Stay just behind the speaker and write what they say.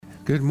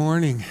Good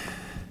morning.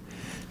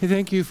 Hey,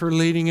 thank you for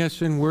leading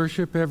us in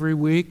worship every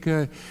week.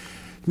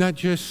 Not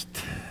just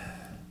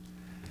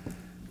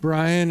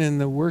Brian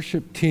and the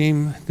worship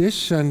team this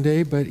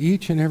Sunday, but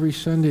each and every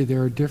Sunday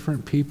there are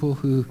different people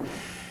who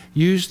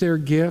use their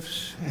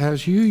gifts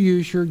as you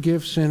use your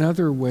gifts in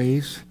other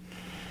ways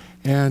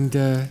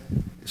and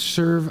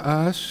serve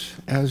us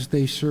as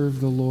they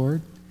serve the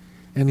Lord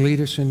and lead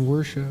us in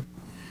worship.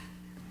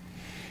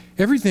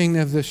 Everything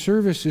of the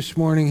service this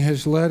morning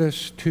has led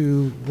us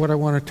to what I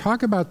want to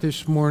talk about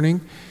this morning,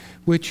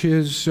 which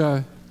is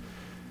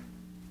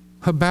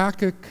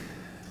Habakkuk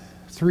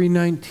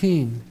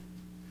 3:19.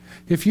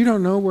 If you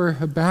don't know where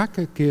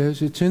Habakkuk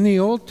is, it's in the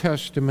Old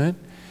Testament.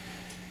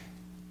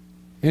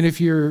 And if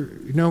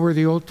you know where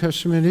the Old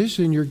Testament is,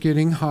 then you're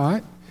getting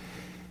hot.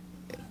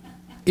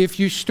 If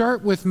you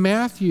start with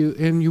Matthew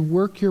and you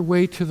work your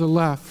way to the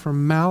left,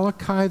 from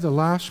Malachi, the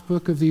last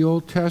book of the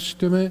Old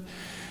Testament,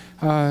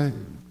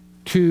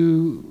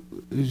 to,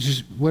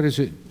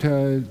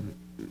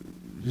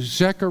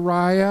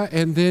 Zechariah,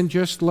 and then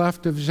just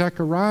left of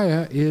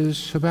Zechariah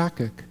is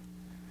Habakkuk.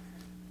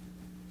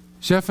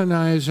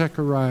 Zephaniah,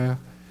 Zechariah,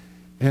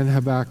 and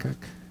Habakkuk.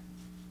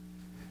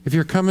 If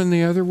you're coming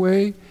the other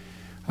way,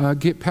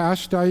 get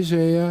past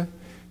Isaiah,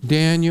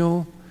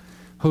 Daniel,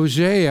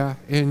 Hosea,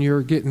 and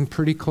you're getting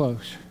pretty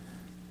close.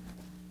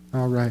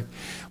 All right.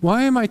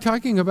 Why am I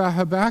talking about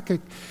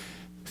Habakkuk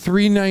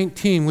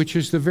 3:19, which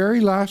is the very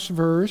last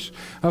verse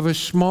of a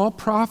small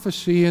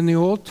prophecy in the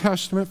Old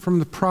Testament from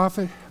the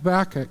prophet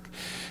Habakkuk?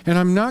 And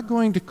I'm not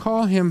going to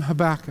call him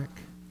Habakkuk.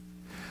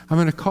 I'm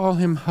going to call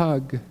him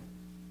Hug.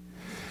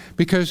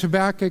 Because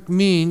Habakkuk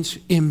means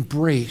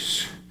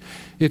embrace.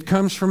 It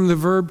comes from the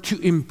verb to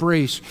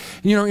embrace.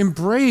 You know,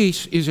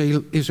 embrace is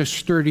a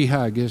sturdy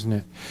hug, isn't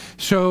it?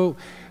 So,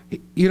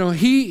 you know,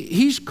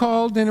 he's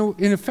called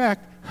in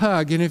effect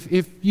Hug. And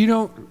if you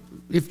don't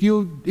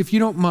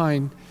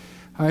mind,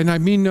 and I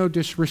mean no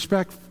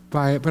disrespect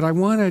by it, but I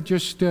want to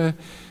just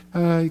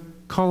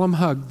call him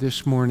Hug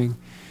this morning.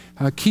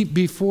 Keep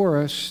before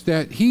us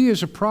that he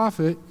is a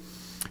prophet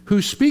who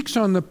speaks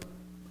on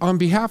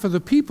behalf of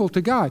the people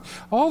to God.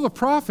 All the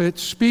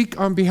prophets speak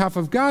on behalf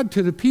of God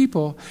to the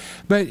people,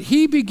 but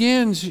he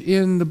begins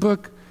in the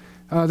book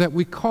that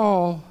we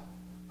call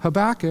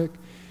Habakkuk,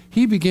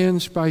 he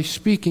begins by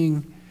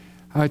speaking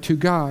to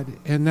God,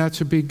 and that's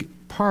a big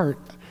part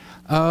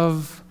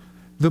of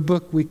the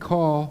book we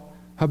call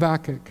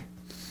Habakkuk.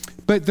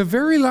 But the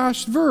very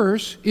last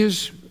verse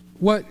is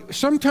what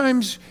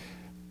sometimes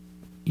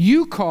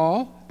you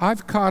call,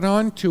 I've caught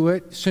on to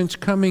it since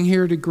coming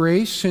here to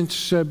Grace,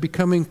 since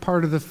becoming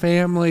part of the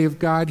family of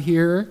God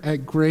here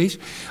at Grace,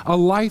 a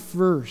life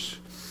verse.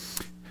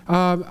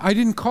 I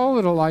didn't call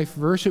it a life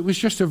verse. It was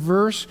just a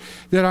verse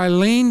that I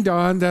leaned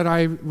on, that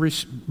I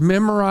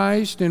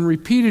memorized and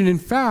repeated. In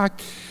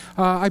fact,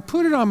 I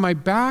put it on my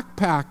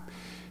backpack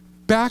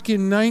back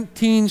in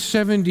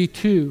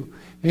 1972.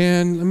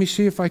 And let me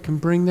see if I can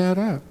bring that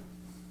up.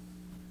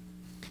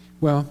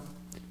 Well,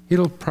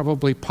 it'll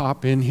probably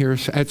pop in here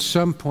at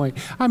some point.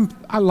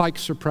 I like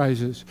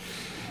surprises.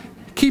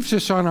 Keeps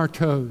us on our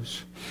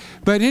toes.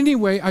 But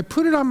anyway, I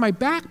put it on my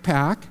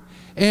backpack,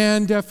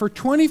 and for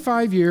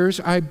 25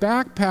 years, I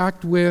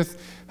backpacked with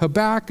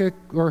Habakkuk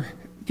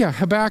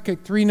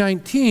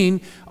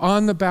 3:19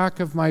 on the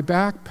back of my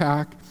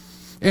backpack.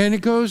 And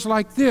it goes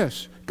like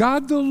this: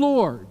 God the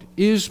Lord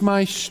is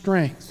my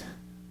strength.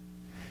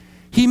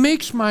 He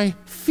makes my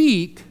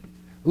feet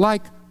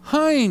like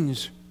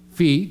hinds'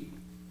 feet,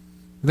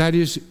 that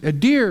is, a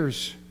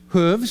deer's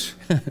hooves,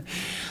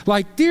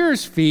 like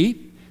deer's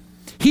feet.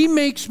 He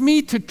makes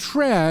me to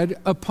tread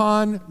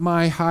upon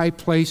my high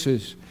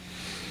places.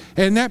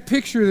 And that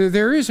picture,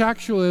 there is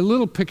actually a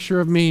little picture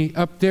of me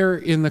up there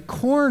in the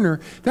corner.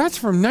 That's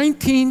from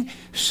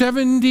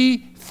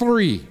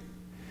 1973.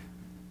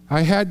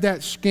 I had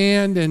that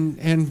scanned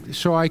and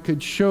so I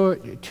could show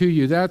it to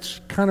you. That's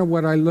kind of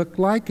what I looked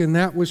like, and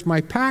that was my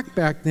pack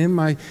back then,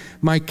 my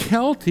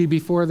Kelty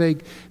before they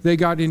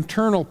got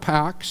internal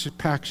packs.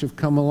 Packs have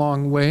come a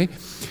long way.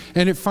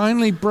 And it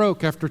finally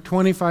broke after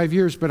 25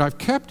 years, but I've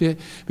kept it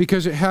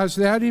because it has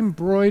that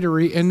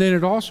embroidery, and then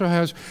it also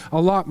has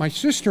a lot. My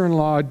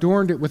sister-in-law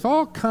adorned it with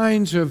all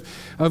kinds of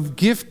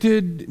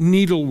gifted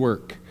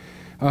needlework.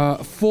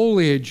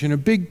 Foliage and a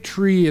big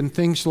tree and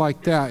things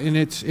like that, and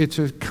it's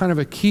a kind of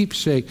a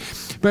keepsake.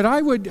 But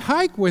I would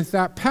hike with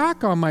that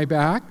pack on my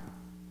back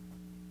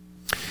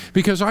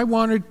because I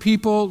wanted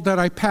people that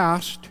I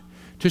passed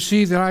to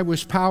see that I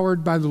was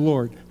powered by the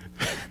Lord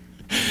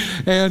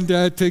and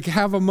to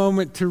have a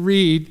moment to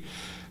read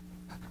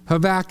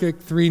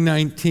Habakkuk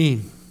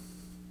 3:19.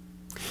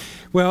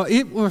 Well,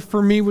 it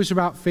for me was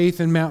about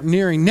faith and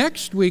mountaineering.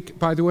 Next week,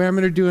 by the way, I'm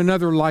going to do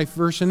another life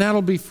verse, and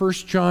that'll be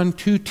 1 John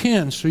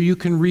 2:10, so you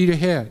can read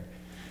ahead.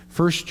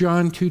 1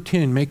 John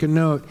 2:10, make a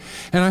note.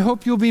 And I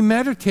hope you'll be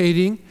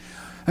meditating.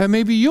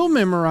 Maybe you'll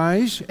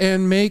memorize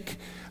and make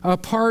a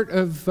part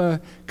of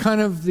kind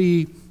of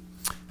the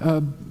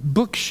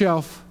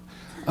bookshelf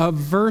of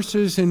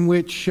verses in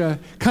which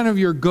kind of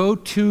your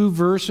go-to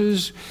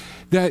verses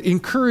that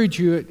encourage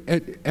you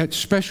at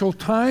special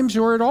times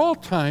or at all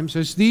times,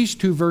 as these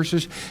two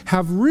verses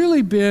have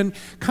really been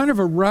kind of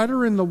a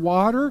rudder in the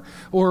water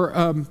or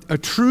a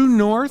true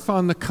north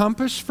on the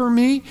compass for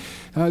me.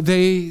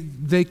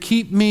 They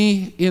keep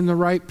me in the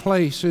right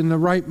place, in the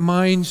right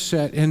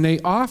mindset, and they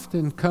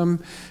often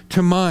come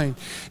to mind.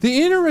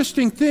 The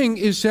interesting thing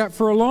is that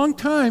for a long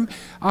time,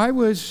 I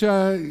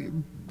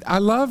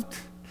loved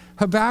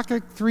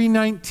Habakkuk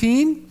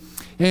 3:19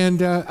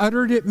 and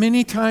uttered it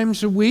many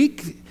times a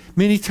week,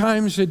 many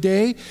times a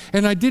day,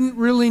 and I didn't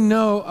really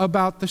know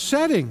about the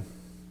setting.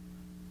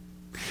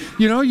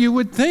 You know, you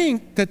would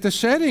think that the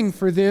setting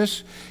for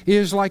this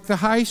is like the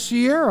High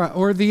Sierra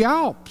or the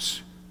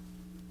Alps.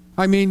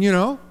 I mean, you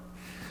know,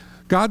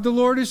 God the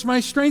Lord is my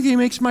strength. He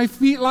makes my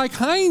feet like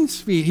hinds'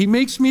 feet. He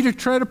makes me to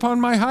tread upon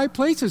my high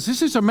places.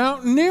 This is a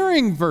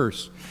mountaineering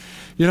verse.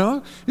 You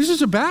know, this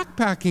is a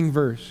backpacking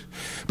verse.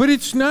 But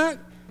it's not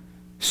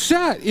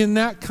set in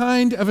that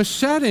kind of a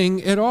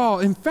setting at all.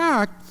 In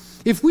fact,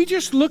 if we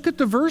just look at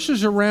the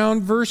verses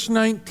around verse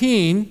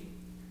 19,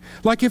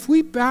 like if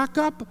we back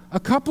up a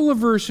couple of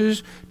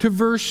verses to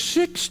verse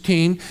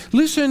 16,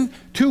 listen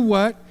to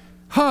what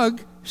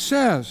Hug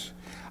says.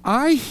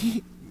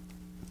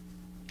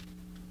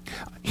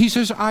 He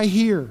says, I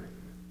hear.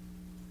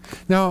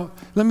 Now,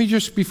 let me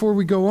just, before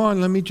we go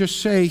on, let me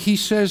just say, he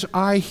says,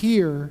 I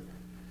hear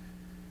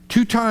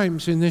 2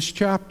 times in this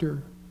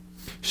chapter.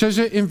 He says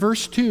it in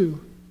verse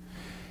 2.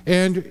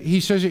 And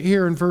he says it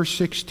here in verse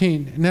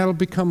 16, and that'll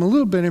become a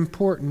little bit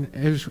important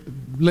as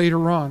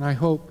later on, I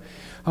hope.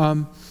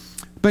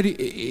 But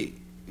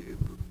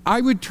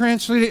I would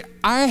translate it,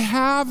 I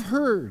have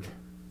heard.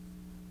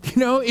 You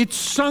know, it's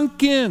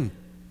sunk in.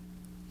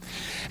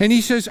 And he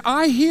says,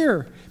 I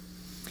hear.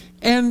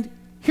 And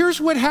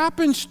here's what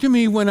happens to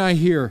me when I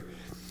hear.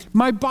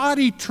 My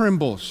body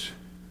trembles.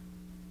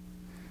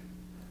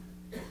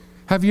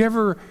 Have you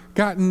ever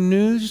gotten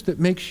news that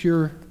makes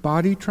your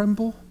body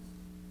tremble?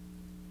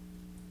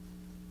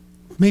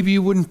 Maybe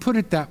you wouldn't put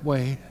it that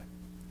way.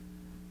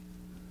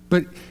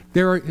 But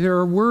there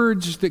are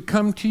words that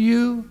come to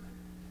you,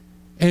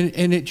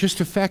 and it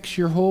just affects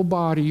your whole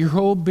body, your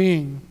whole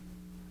being.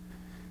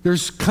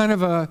 There's kind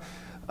of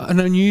an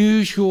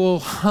unusual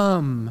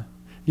hum,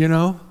 you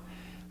know,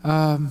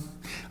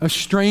 a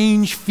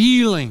strange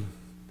feeling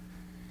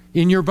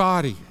in your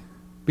body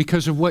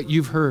because of what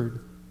you've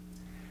heard.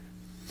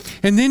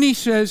 And then he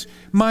says,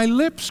 my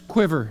lips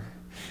quiver.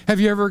 Have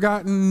you ever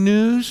gotten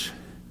news?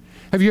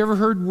 Have you ever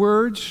heard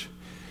words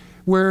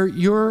where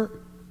your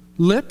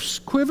lips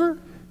quiver?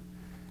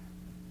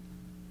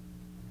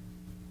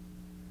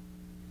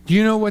 Do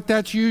you know what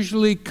that's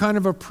usually kind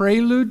of a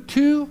prelude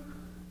to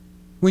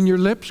when your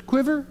lips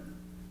quiver?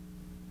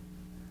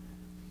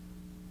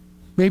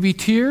 Maybe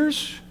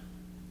tears?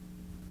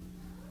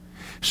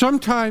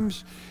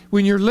 Sometimes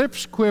when your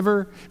lips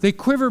quiver, they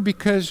quiver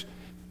because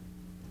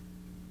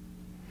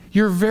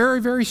you're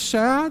very, very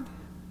sad.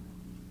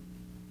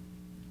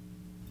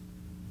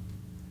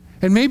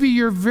 And maybe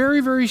you're very,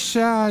 very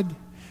sad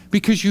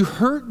because you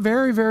hurt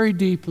very, very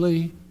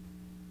deeply.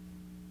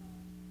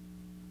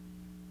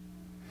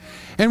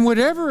 And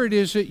whatever it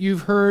is that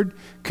you've heard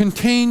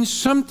contains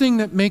something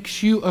that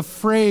makes you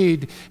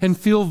afraid and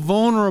feel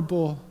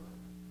vulnerable.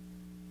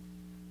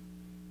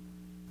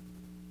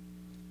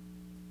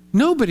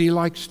 Nobody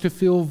likes to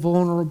feel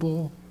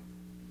vulnerable.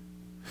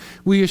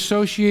 We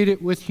associate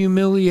it with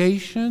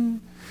humiliation.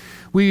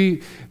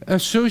 We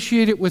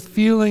associate it with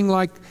feeling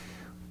like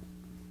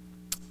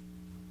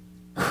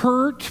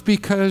hurt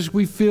because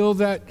we feel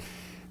that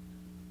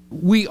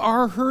we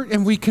are hurt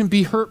and we can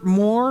be hurt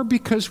more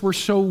because we're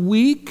so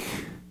weak.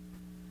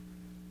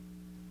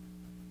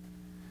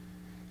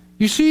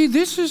 You see,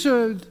 this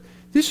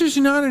is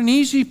not an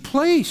easy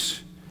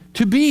place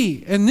to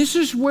be, and this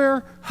is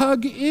where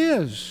Hug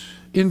is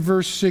in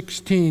verse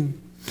 16.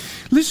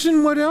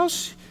 Listen what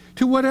else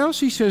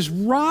he says.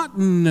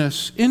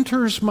 Rottenness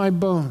enters my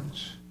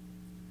bones.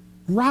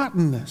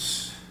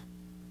 Rottenness.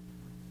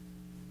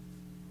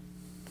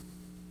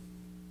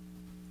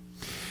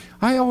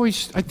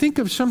 I think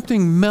of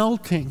something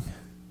melting.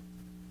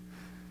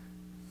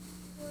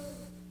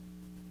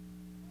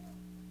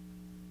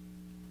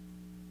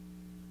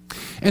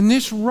 And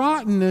this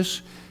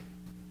rottenness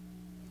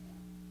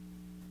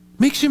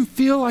makes him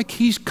feel like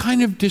he's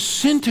kind of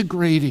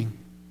disintegrating.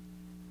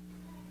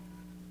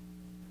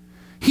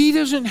 He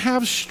doesn't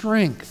have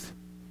strength.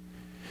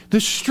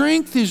 The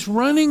strength is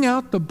running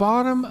out the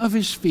bottom of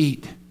his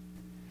feet.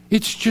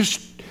 It's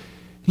just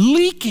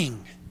leaking.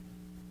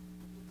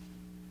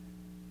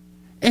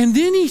 And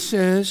then he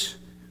says,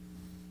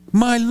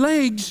 my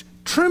legs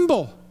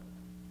tremble.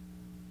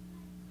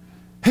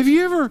 Have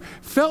you ever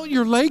felt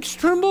your legs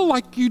tremble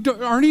like you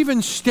aren't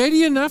even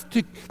steady enough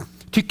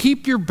to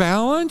keep your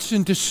balance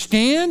and to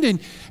stand?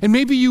 And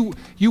maybe you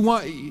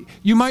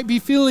might be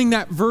feeling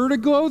that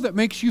vertigo that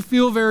makes you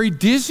feel very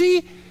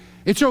dizzy.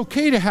 It's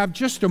okay to have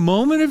just a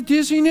moment of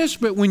dizziness,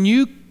 but when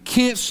you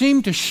can't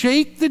seem to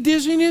shake the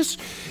dizziness,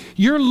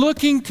 you're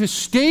looking to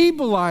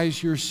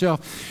stabilize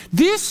yourself.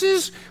 This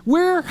is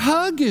where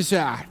Hug is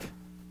at.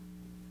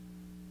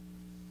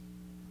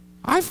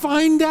 I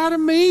find that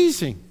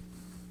amazing.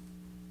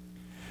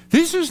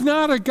 This is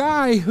not a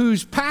guy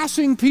who's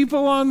passing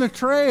people on the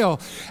trail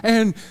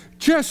and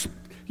just,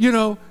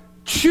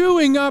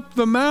 chewing up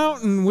the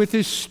mountain with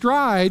his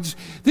strides.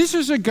 This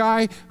is a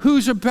guy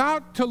who's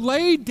about to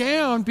lay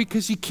down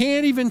because he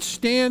can't even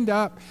stand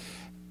up.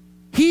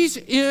 He's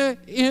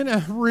in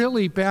a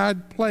really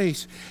bad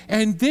place.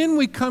 And then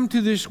we come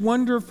to this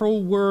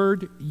wonderful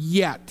word,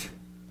 yet.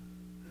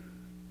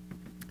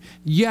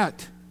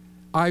 Yet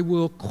I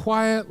will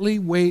quietly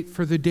wait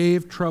for the day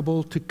of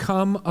trouble to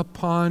come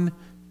upon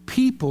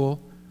people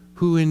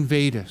who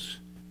invade us.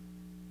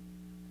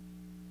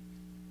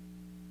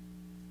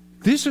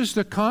 This is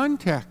the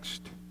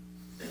context.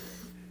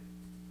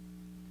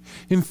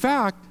 In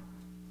fact,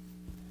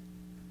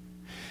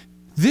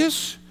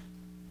 this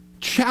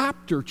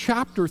chapter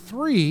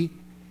 3,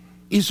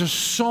 is a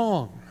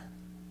song.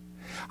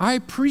 I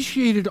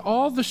appreciated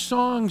all the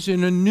songs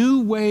in a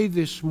new way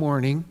this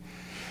morning,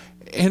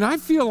 and I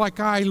feel like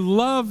I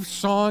love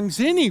songs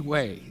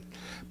anyway.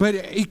 But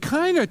it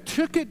kind of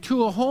took it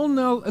to a whole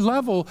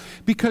level,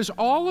 because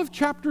all of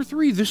chapter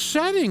 3, the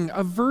setting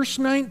of verse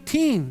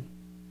 19,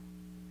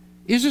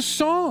 is a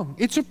song.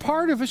 It's a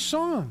part of a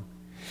song.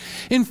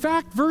 In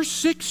fact, verse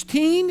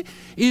 16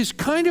 is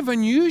kind of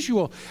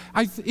unusual.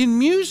 In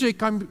music,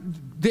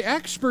 the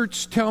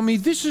experts tell me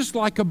this is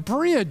like a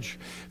bridge.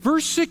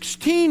 Verse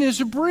 16 is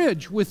a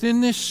bridge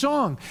within this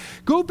song.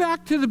 Go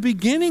back to the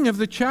beginning of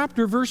the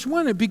chapter, verse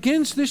 1. It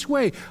begins this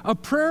way: a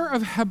prayer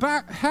of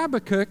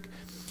Habakkuk,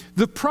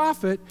 the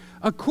prophet,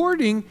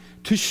 according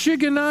to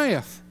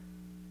Shigoniah.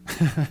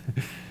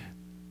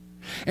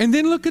 And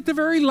then look at the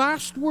very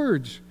last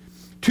words: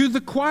 to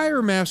the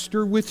choir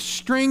master with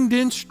stringed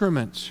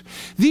instruments.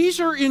 These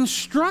are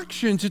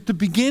instructions at the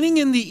beginning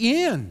and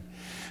the end.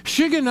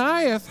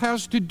 Shigoniah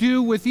has to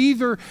do with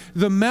either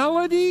the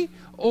melody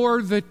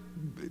or the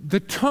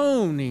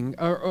toning,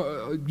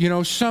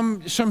 or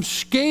some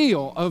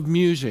scale of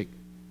music.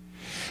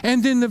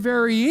 And in the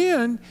very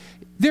end,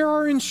 there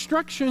are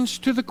instructions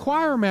to the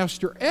choir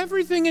master.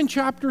 Everything in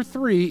chapter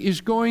 3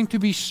 is going to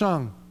be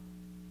sung.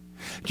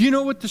 Do you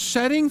know what the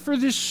setting for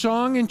this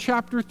song in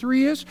chapter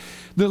 3 is?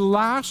 The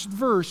last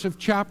verse of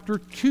chapter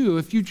 2.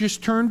 If you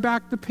just turn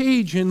back the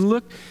page and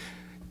look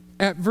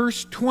at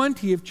verse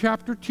 20 of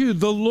chapter 2.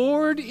 The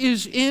Lord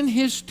is in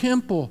his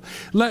temple.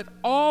 Let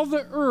all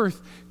the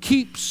earth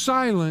keep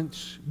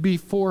silence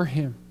before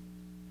him.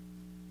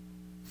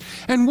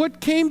 And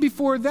what came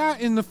before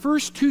that in the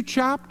first 2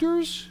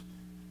 chapters?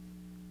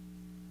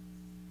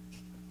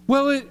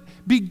 Well, it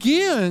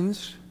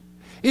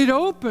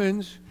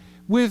opens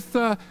with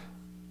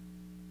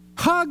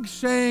Hug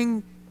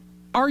saying,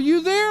 "Are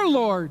you there,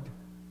 Lord?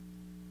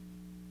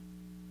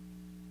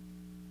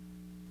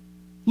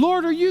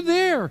 Lord, are you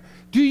there?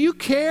 Do you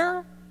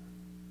care?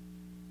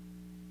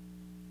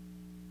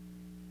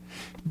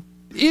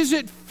 Is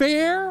it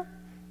fair?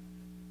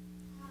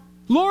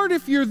 Lord,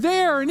 if you're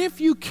there and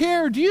if you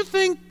care, do you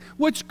think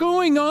what's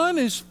going on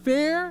is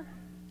fair?"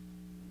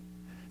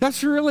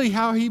 That's really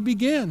how he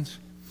begins.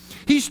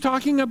 He's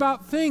talking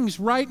about things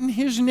right in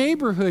his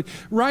neighborhood,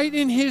 right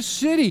in his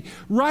city,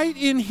 right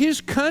in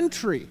his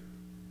country.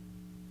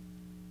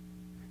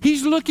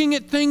 He's looking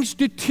at things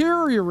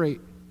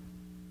deteriorate.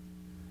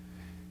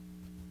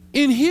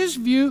 In his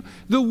view,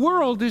 the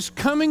world is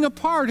coming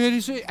apart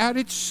at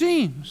its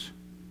seams.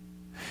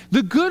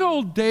 The good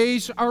old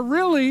days are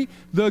really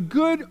the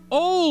good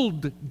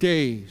old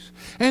days.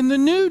 And the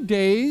new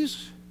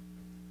days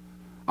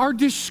are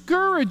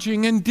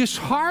discouraging and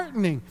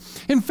disheartening.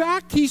 In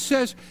fact, he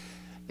says,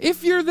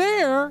 if you're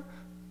there,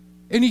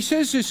 and he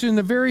says this in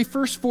the very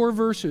first 4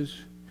 verses,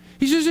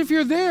 he says, if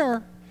you're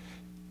there,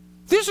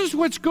 this is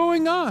what's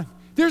going on.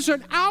 There's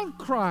an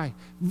outcry,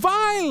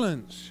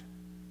 violence.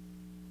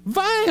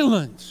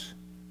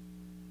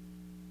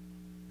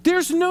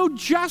 There's no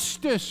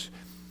justice.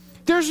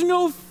 There's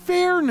no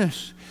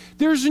fairness.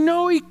 There's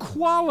no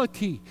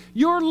equality.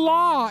 Your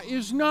law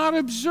is not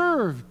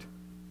observed.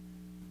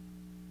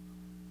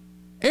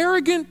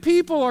 Arrogant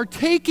people are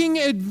taking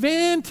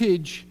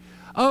advantage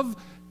of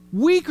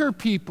weaker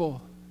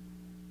people.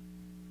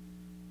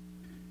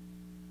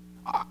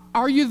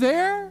 Are you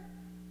there?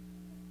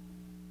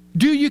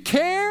 Do you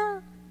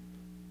care?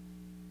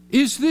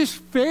 Is this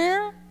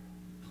fair?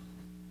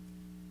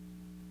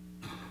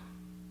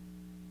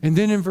 And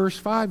then in verse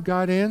 5,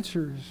 God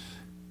answers.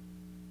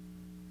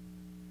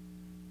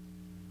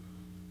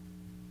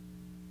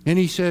 And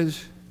he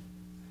says,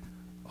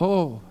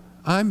 "Oh,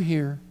 I'm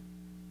here.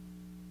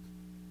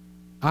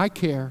 I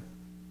care.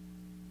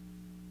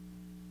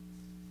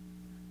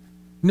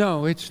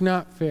 No, it's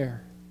not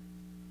fair.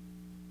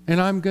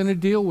 And I'm going to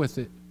deal with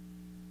it.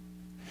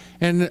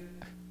 And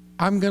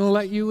I'm going to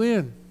let you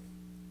in."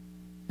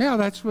 Yeah,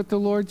 that's what the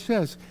Lord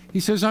says. He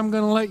says, I'm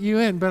going to let you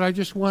in, but I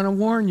just want to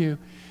warn you,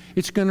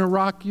 it's going to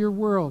rock your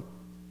world.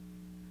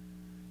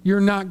 You're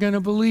not going to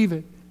believe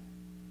it.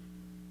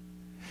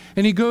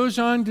 And he goes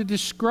on to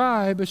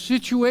describe a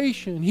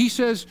situation. He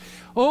says,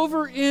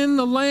 over in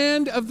the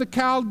land of the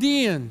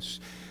Chaldeans,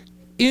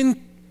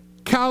 in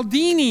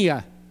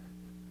Chaldenia,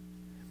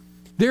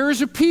 There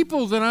is a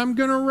people that I'm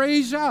going to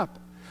raise up,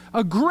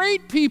 a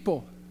great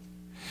people,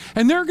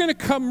 and they're going to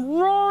come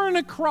roaring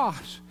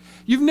across.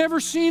 You've never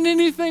seen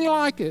anything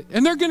like it,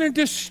 and they're going to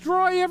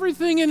destroy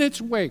everything in its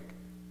wake.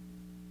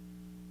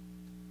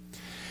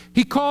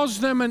 He calls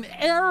them an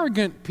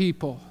arrogant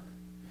people.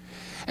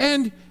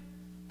 And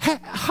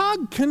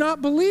Hug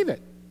cannot believe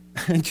it,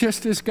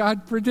 just as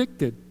God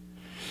predicted.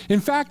 In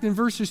fact, in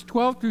verses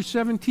 12 through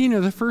 17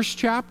 of the first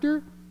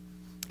chapter,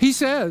 he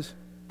says,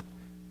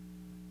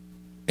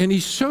 and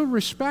he's so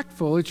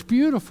respectful, it's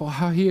beautiful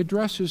how he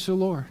addresses the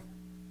Lord.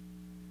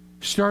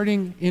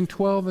 Starting in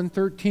 12 and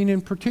 13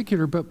 in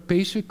particular, but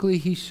basically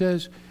he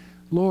says,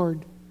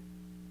 Lord,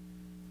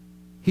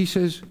 he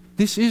says,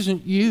 this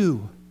isn't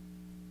you.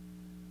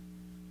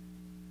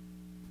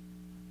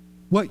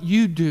 What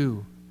you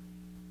do,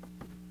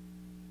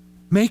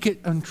 make it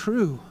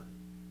untrue.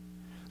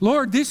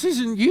 Lord, this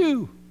isn't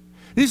you.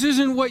 This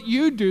isn't what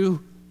you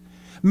do.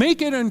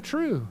 Make it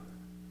untrue.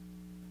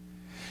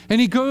 And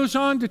he goes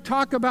on to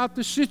talk about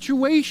the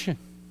situation.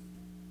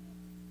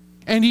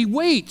 And he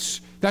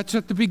waits. That's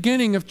at the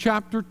beginning of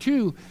chapter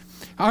 2.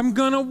 I'm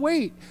going to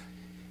wait.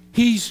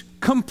 He's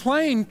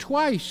complained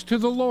twice to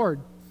the Lord.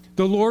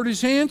 The Lord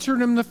has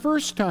answered him the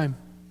first time.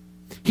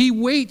 He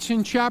waits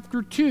in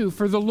chapter 2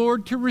 for the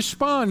Lord to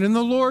respond, and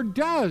the Lord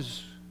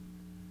does.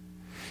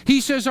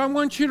 He says, I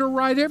want you to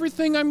write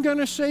everything I'm going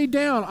to say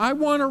down. I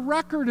want a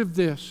record of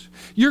this.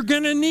 You're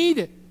going to need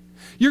it.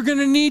 You're going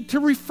to need to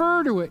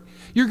refer to it.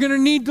 You're going to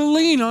need to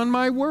lean on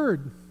my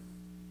word.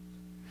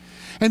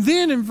 And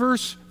then in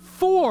verse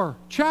 4,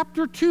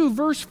 chapter 2,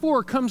 verse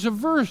 4, comes a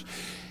verse.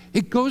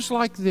 It goes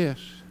like this.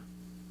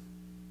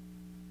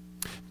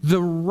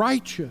 The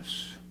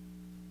righteous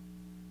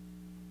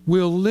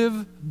will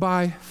live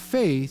by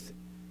faith.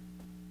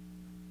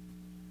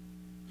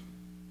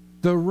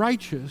 The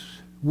righteous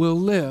will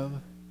live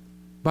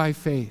by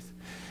faith.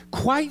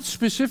 Quite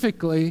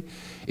specifically,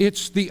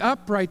 it's the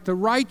upright, the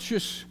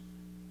righteous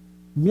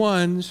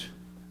ones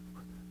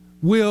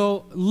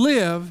will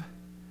live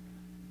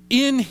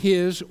in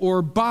his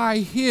or by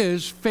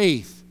his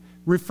faith,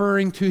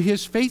 referring to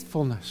his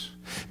faithfulness.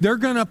 They're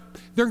going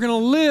to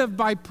live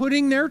by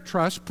putting their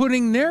trust,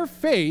 putting their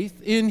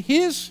faith in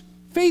his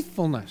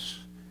faithfulness.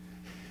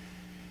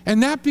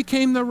 And that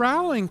became the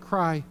rallying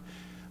cry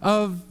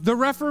of the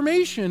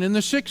Reformation in the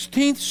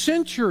 16th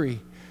century,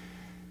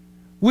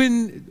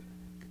 when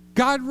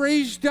God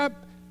raised up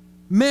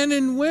men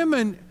and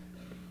women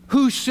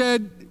who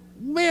said,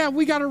 man,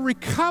 we got to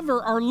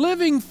recover our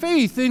living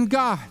faith in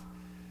God.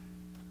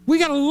 We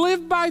got to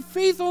live by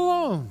faith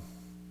alone.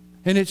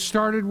 And it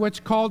started what's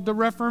called the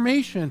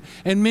Reformation.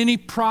 And many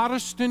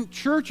Protestant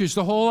churches,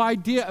 the whole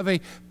idea of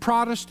a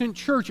Protestant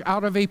church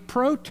out of a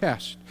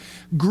protest,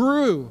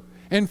 grew.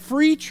 And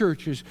free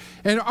churches.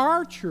 And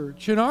our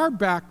church and our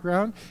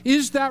background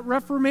is that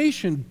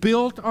Reformation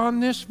built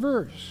on this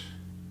verse.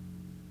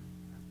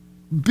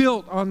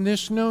 Built on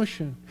this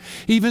notion.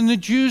 Even the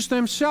Jews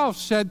themselves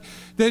said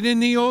that in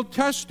the Old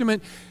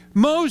Testament,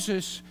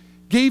 Moses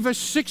gave us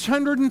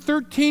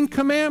 613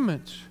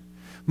 commandments.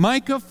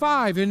 Micah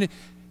 5. And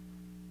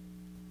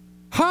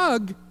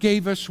Hug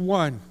gave us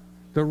one.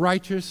 The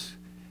righteous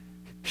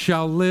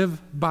shall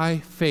live by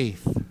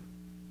faith.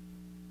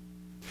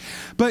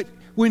 But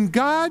when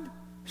God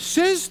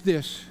says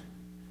this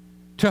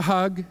to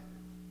Hug,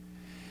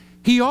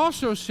 he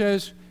also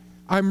says,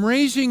 I'm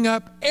raising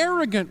up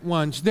arrogant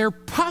ones. They're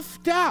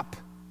puffed up.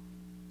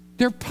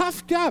 They're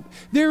puffed up.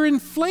 They're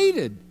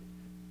inflated.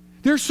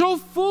 They're so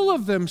full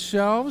of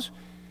themselves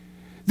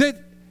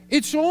that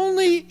it's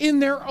only in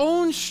their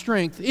own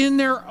strength, in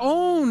their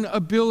own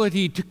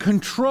ability to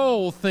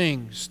control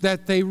things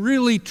that they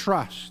really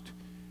trust.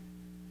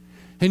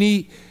 And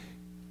he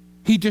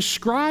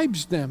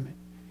describes them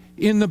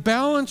in the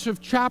balance of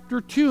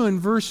chapter 2 in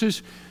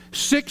verses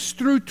 6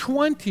 through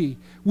 20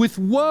 with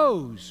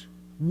woes.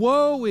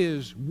 Woe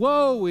is,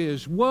 woe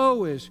is,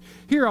 woe is.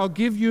 Here, I'll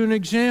give you an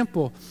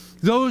example.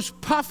 Those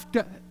puffed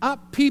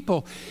up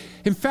people.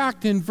 In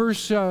fact, in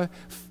verse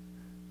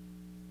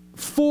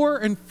 4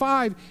 and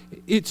 5,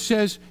 it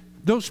says,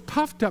 those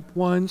puffed up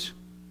ones,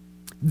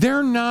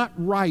 they're not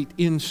right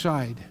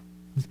inside.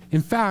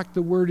 In fact,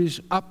 the word is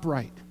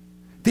upright.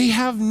 They're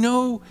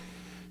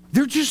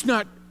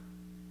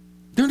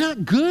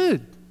not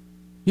good.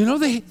 You know,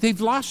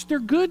 they've lost their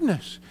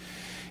goodness.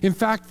 In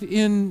fact,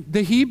 in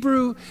the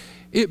Hebrew,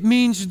 it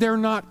means they're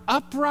not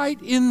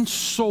upright in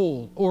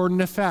soul or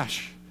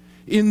nefesh,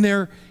 in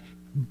their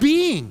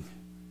being.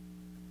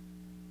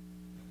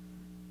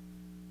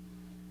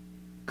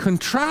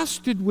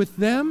 Contrasted with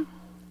them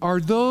are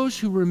those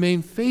who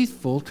remain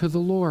faithful to the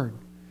Lord,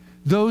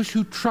 those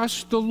who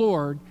trust the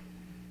Lord,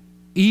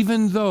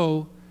 even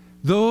though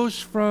those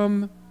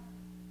from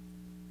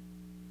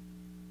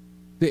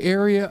the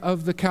area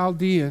of the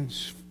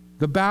Chaldeans,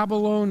 the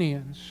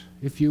Babylonians,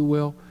 if you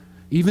will,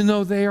 even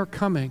though they are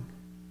coming,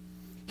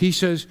 he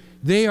says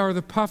they are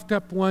the puffed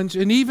up ones,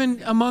 and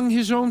even among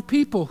his own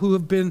people who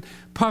have been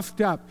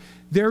puffed up,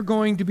 they're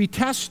going to be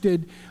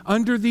tested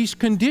under these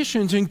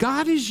conditions. And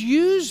God is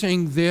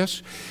using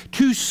this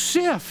to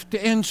sift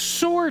and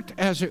sort,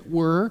 as it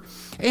were,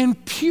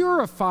 and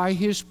purify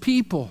His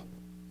people.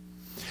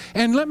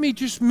 And let me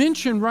just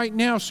mention right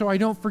now, so I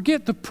don't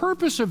forget, the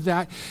purpose of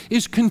that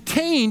is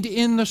contained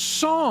in the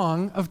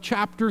song of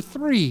chapter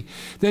 3.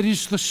 That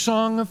is the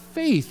song of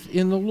faith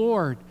in the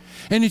Lord.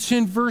 And it's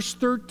in verse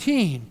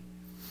 13.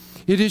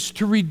 It is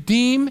to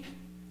redeem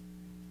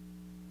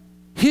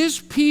His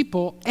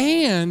people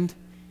and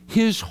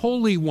His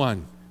Holy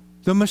One,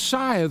 the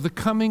Messiah, the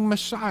coming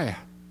Messiah.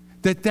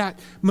 That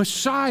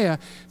Messiah,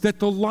 that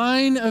the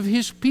line of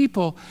His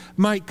people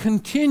might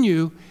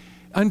continue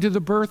unto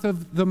the birth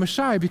of the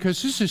Messiah,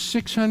 because this is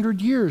 600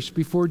 years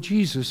before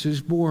Jesus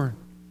is born.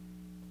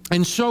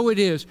 And so it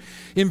is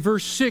in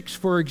verse 6,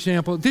 for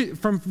example,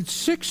 from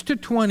 6 to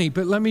 20,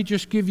 but let me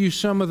just give you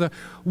some of the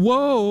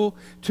woe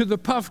to the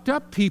puffed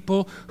up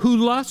people who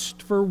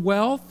lust for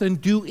wealth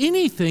and do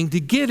anything to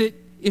get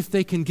it if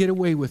they can get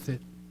away with it.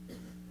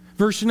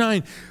 Verse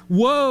 9,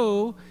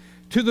 woe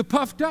to the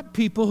puffed up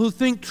people who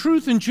think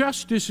truth and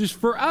justice is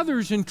for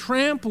others and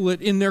trample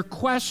it in their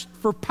quest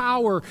for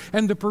power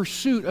and the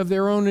pursuit of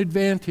their own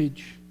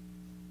advantage.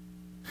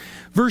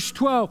 Verse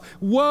 12,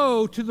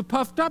 woe to the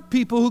puffed up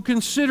people who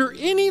consider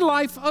any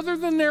life other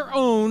than their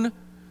own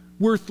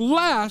worth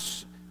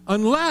less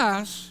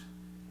unless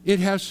it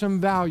has some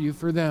value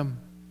for them.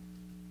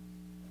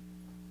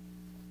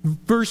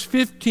 Verse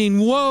 15,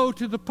 woe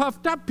to the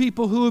puffed up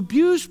people who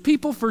abuse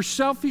people for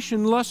selfish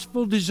and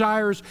lustful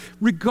desires,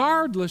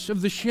 regardless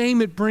of the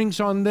shame it brings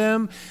on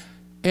them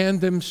and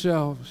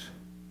themselves.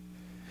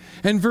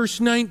 And verse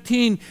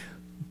 19,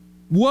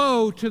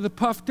 woe to the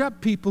puffed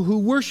up people who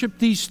worship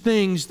these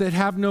things that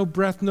have no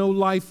breath, no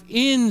life,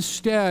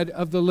 instead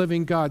of the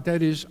living God,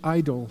 that is,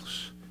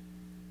 idols.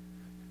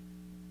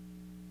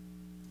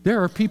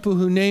 There are people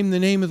who name the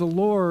name of the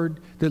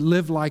Lord that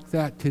live like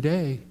that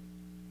today.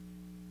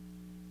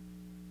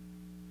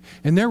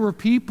 And there were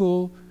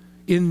people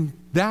in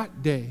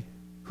that day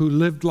who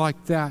lived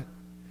like that.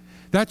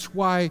 That's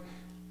why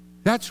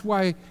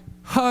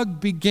Hug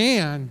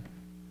began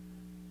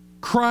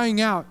crying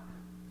out,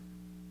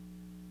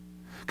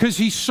 because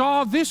he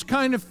saw this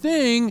kind of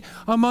thing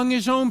among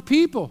his own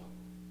people,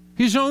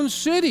 his own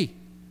city,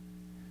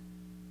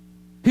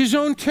 his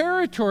own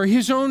territory,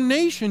 his own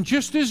nation,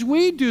 just as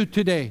we do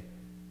today.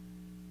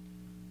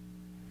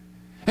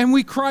 And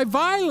we cry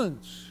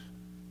violence.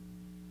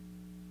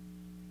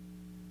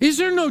 Is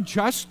there no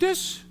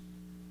justice?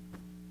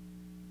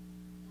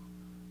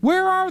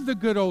 Where are the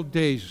good old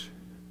days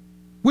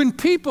when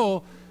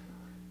people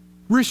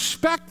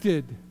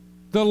respected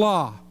the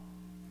law?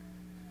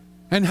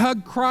 And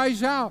Hug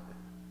cries out.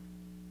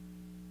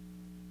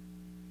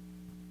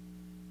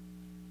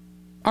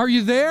 Are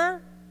you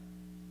there?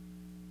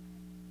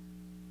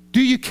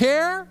 Do you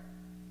care?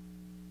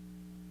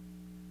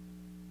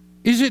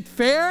 Is it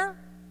fair?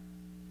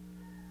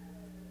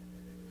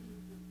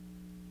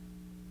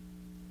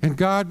 And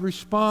God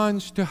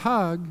responds to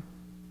Hug,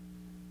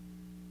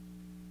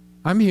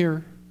 I'm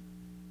here.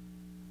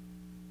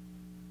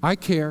 I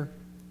care.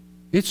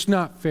 It's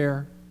not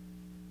fair.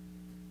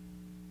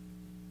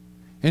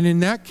 And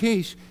in that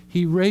case,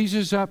 He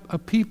raises up a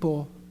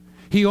people.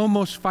 He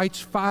almost fights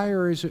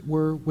fire, as it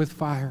were, with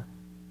fire.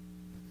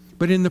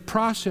 But in the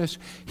process,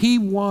 He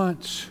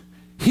wants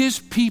His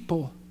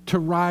people to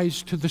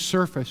rise to the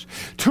surface,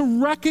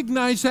 to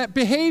recognize that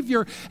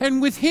behavior,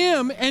 and with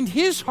Him and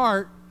His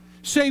heart,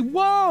 say,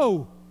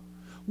 whoa,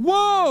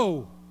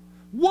 whoa,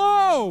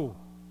 whoa.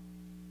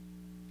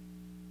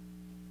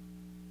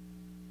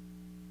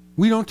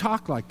 We don't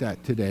talk like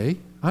that today.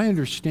 I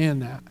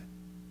understand that.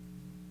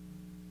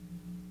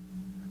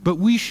 But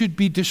we should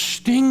be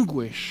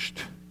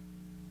distinguished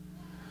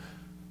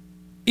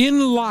in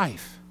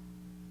life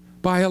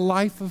by a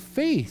life of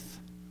faith.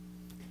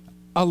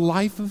 A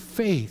life of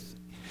faith.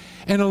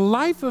 And a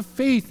life of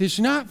faith is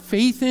not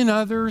faith in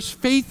others,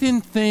 faith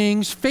in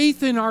things,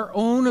 faith in our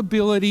own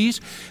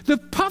abilities. The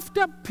puffed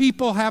up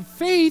people have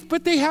faith,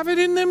 but they have it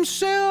in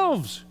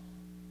themselves.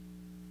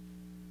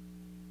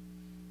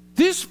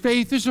 This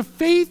faith is a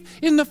faith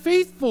in the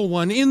faithful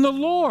one, in the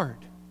Lord.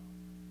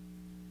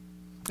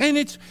 And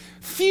it's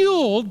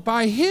fueled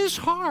by His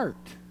heart.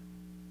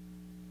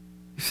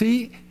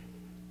 See?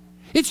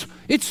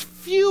 It's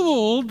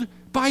fueled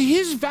by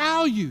His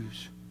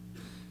values,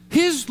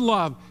 His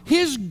love,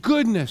 His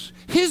goodness,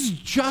 His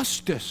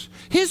justice,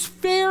 His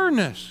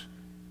fairness.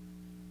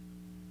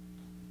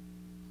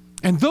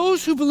 And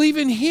those who believe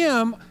in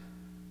Him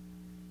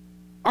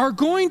are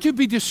going to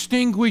be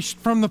distinguished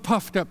from the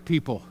puffed up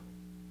people.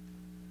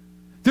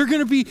 They're going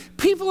to be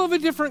people of a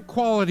different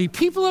quality,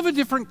 people of a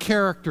different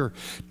character,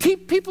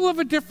 people of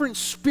a different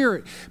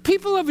spirit,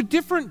 people of a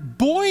different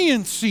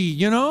buoyancy,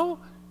 you know?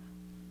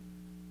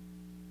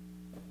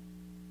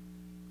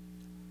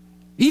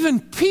 Even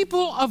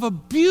people of a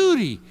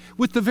beauty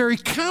with the very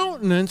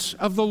countenance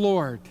of the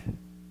Lord.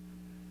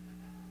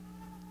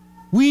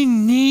 We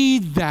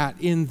need that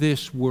in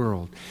this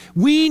world.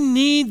 We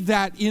need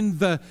that in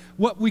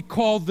what we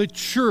call the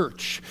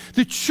church.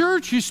 The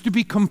church is to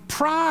be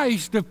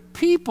comprised of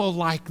people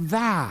like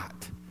that.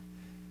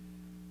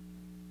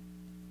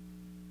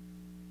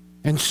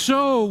 And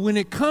so when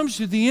it comes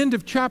to the end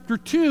of chapter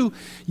 2,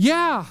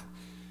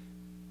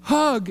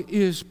 Hug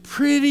is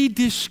pretty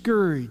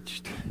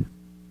discouraged.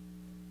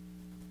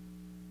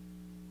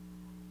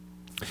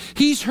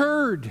 He's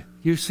heard,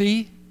 you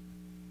see.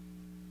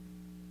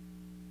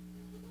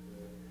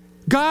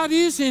 God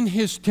is in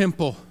his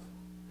temple.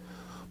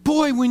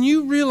 Boy, when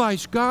you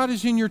realize God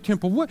is in your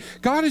temple,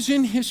 God is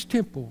in his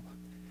temple.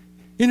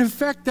 In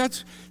effect,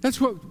 that's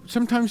what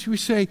sometimes we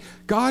say,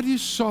 God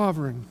is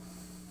sovereign.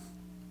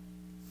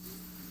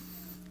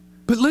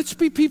 But let's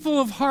be people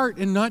of heart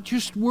and not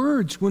just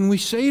words when we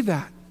say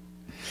that.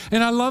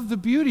 And I love the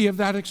beauty of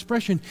that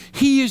expression.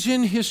 He is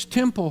in his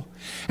temple.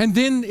 And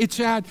then it's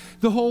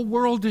the whole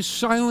world is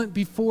silent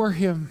before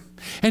him.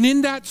 And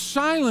in that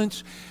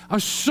silence, a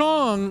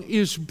song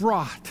is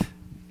brought.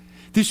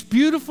 This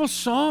beautiful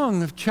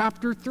song of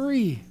chapter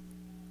 3.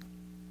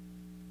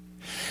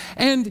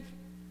 And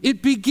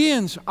it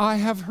begins, I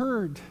have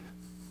heard,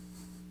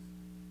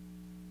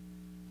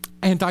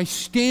 and I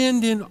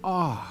stand in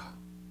awe.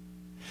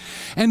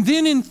 And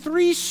then in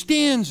 3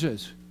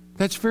 stanzas,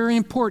 that's very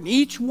important.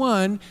 Each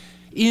one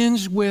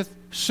ends with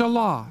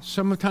Selah.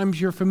 Sometimes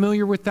you're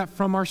familiar with that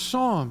from our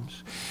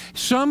Psalms.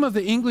 Some of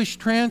the English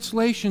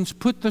translations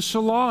put the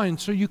Selah in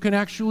so you can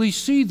actually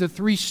see the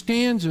 3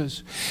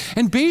 stanzas.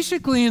 And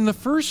basically in the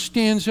first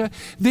stanza,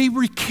 they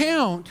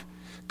recount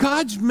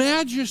God's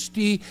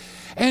majesty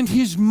and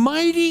his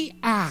mighty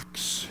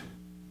acts.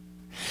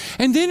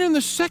 And then in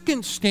the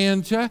second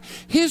stanza,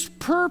 his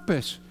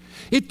purpose.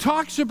 It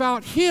talks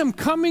about him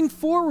coming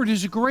forward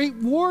as a great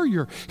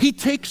warrior. He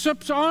takes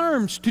up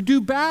arms to do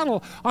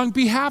battle on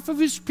behalf of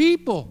his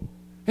people.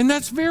 And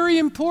that's very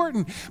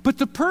important. But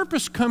the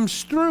purpose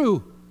comes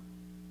through.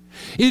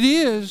 It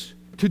is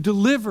to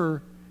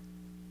deliver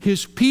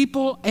his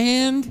people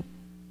and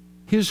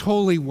his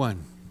Holy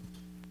One,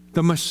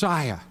 the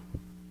Messiah.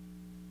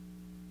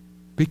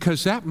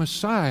 Because that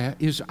Messiah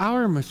is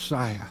our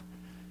Messiah.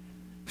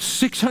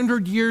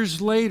 600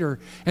 years later,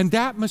 and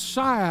that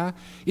Messiah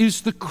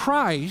is the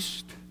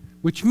Christ,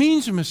 which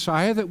means a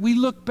Messiah that we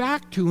look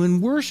back to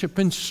and worship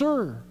and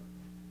serve.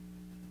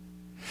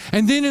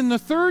 And then in the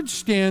third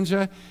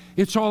stanza,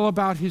 it's all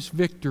about his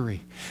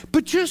victory.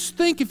 But just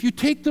think, if you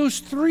take those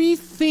 3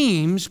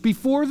 themes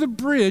before the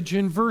bridge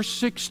in verse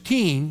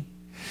 16,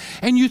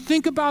 and you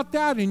think about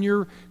that in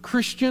your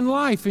Christian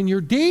life, in your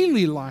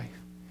daily life,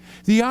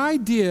 the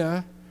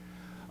idea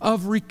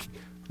of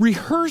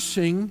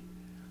rehearsing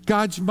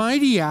God's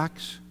mighty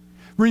acts,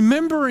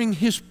 remembering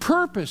his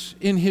purpose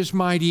in his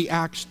mighty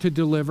acts to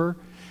deliver,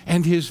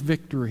 and his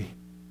victory.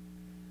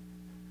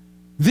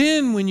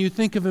 Then when you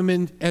think of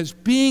him as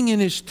being in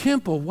his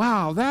temple,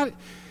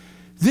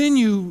 then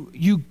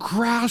you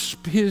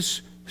grasp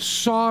his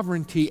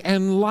sovereignty.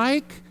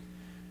 And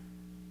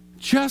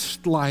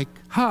just like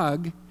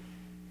Hug,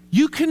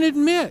 you can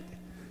admit,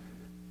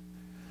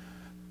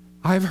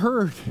 I've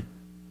heard.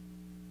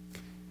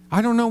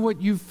 I don't know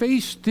what you've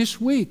faced this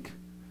week.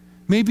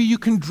 Maybe you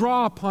can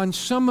draw upon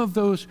some of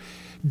those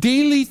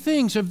daily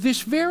things of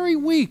this very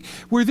week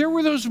where there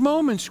were those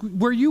moments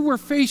where you were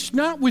faced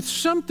not with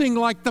something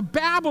like the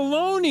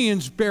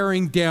Babylonians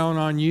bearing down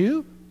on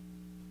you,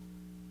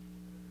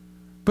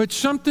 but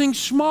something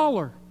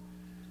smaller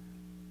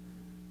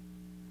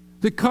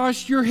that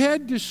caused your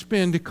head to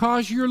spin, to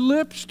cause your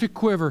lips to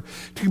quiver,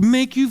 to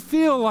make you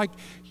feel like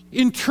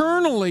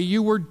internally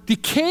you were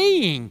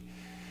decaying,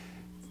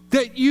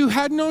 that you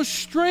had no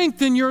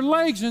strength in your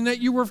legs and that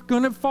you were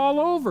going to fall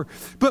over.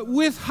 But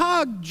with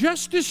Hug,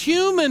 just as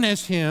human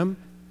as him,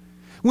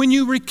 when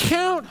you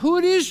recount who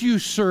it is you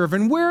serve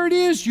and where it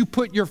is you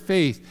put your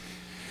faith,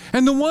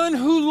 and the one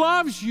who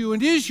loves you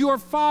and is your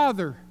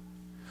Father,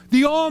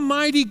 the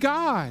Almighty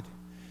God,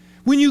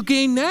 when you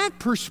gain that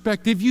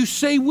perspective, you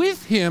say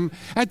with him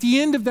at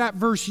the end of that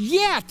verse,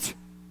 yet,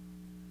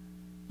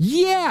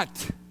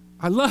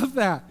 I love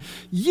that,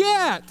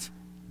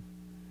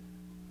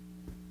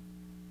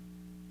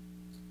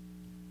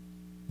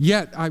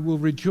 Yet I will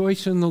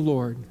rejoice in the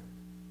Lord.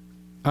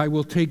 I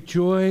will take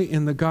joy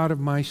in the God of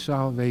my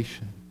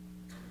salvation.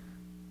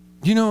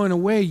 You know, in a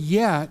way,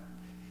 yet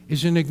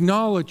is an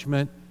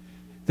acknowledgement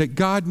that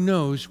God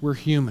knows we're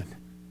human.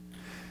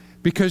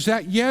 Because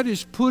that yet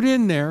is put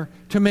in there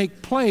to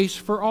make place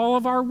for all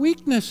of our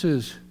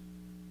weaknesses.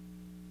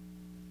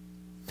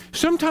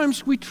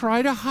 Sometimes we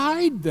try to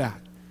hide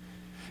that.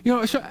 You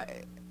know, so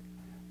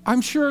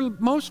I'm sure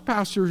most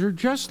pastors are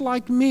just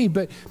like me,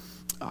 but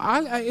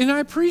I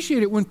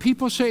appreciate it when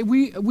people say,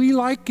 we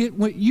like it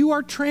when you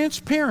are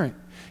transparent.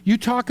 You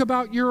talk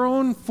about your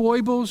own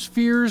foibles,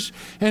 fears,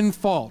 and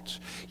faults.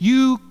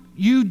 You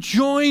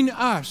join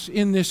us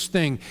in this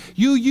thing.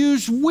 You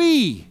use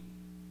we,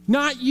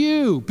 not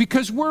you,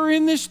 because we're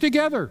in this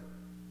together.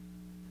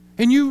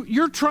 And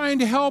you're trying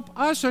to help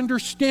us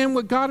understand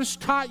what God has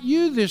taught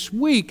you this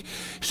week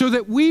so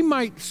that we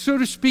might, so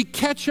to speak,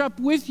 catch up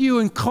with you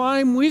and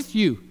climb with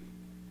you.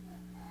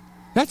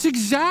 That's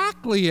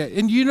exactly it.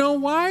 And you know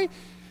why?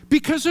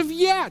 Because of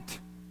yet.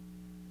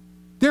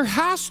 There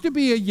has to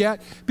be a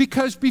yet,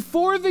 because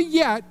before the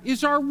yet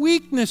is our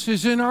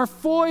weaknesses and our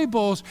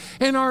foibles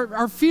and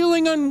our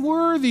feeling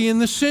unworthy in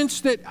the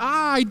sense that,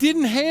 I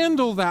didn't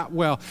handle that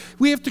well.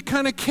 We have to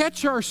kind of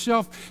catch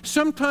ourselves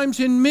sometimes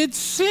in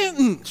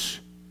mid-sentence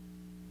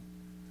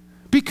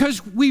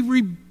because we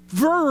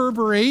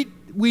reverberate,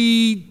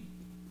 I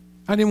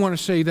didn't want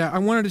to say that. I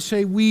wanted to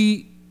say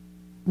we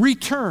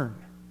return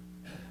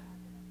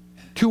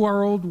to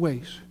our old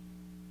ways.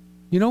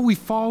 You know, we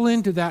fall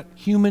into that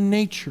human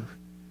nature.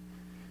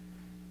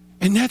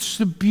 And that's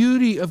the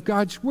beauty of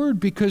God's Word,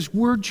 because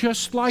we're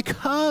just like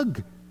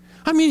Hug.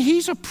 I mean,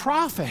 he's a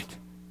prophet.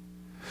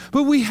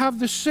 But we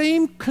have the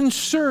same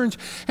concerns,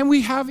 and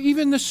we have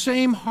even the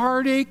same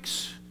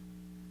heartaches.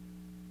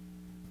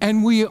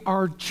 And we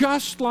are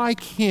just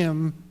like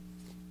him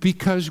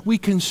because we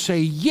can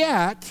say,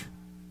 yet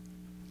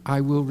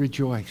I will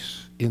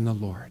rejoice in the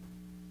Lord.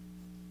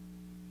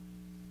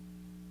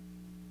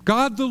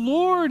 God the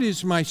Lord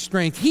is my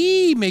strength.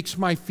 He makes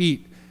my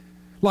feet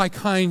like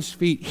hinds'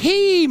 feet.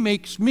 He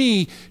makes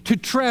me to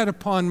tread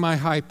upon my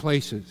high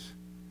places.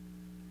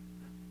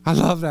 I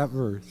love that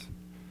verse.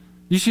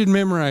 You should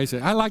memorize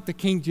it. I like the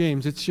King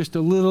James. It's just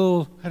a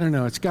little, I don't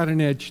know, it's got an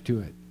edge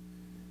to it.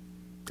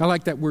 I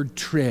like that word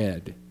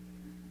tread.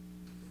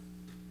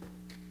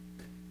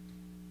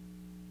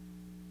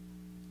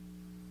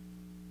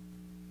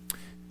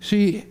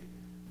 See,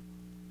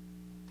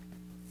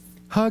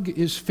 Hug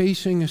is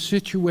facing a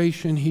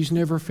situation he's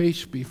never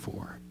faced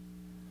before.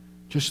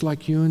 Just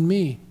like you and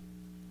me.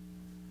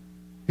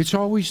 It's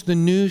always the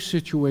new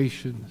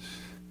situations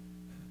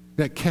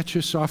that catch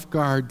us off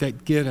guard,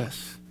 that get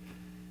us.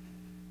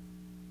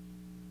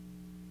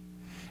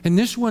 And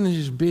this one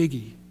is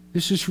biggie.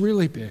 This is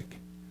really big.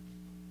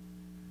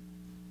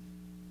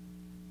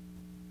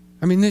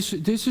 I mean, this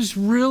is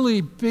really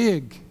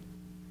big.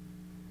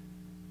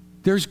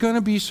 There's going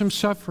to be some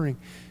suffering.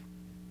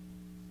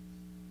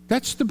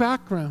 That's the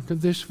background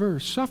of this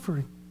verse,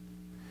 suffering.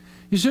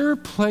 Is there a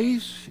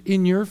place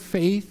in your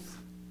faith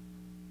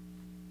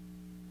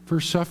for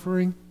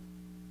suffering?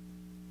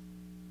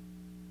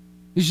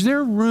 Is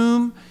there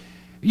room?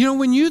 You know,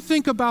 when you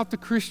think about the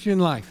Christian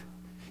life,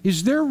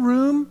 is there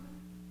room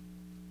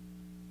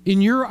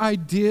in your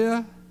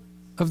idea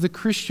of the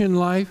Christian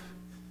life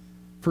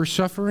for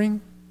suffering?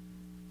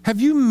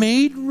 Have you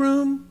made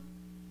room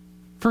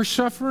for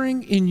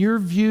suffering in your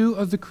view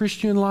of the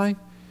Christian life?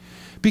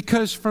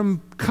 Because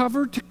from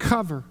cover to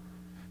cover,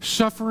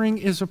 suffering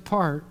is a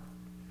part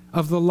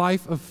of the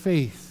life of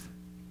faith.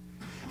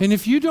 And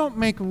if you don't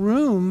make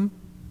room,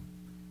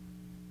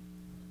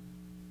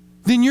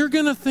 then you're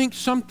going to think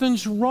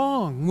something's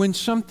wrong when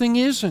something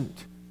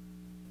isn't.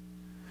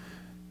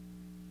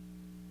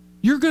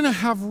 You're going to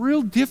have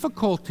real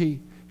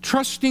difficulty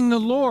trusting the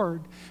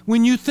Lord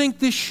when you think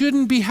this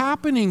shouldn't be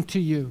happening to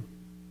you.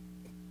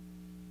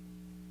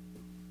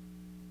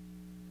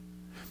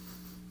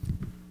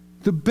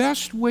 The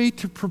best way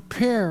to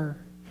prepare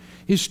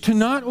is to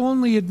not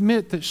only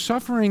admit that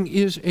suffering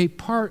is a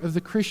part of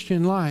the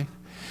Christian life,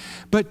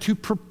 but to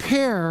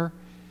prepare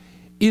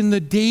in the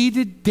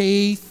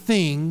day-to-day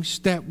things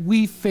that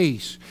we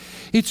face.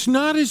 It's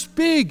not as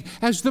big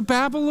as the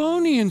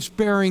Babylonians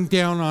bearing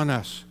down on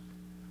us.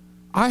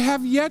 I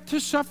have yet to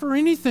suffer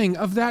anything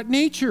of that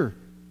nature,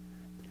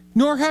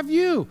 nor have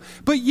you.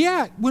 But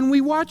yet, when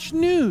we watch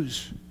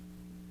news,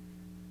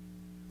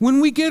 when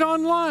we get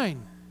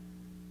online,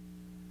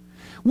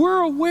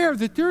 we're aware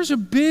that there's a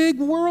big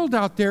world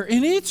out there,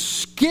 and it's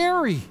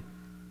scary.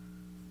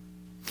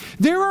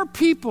 There are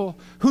people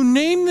who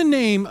name the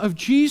name of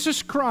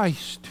Jesus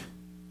Christ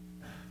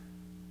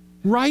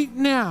right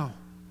now,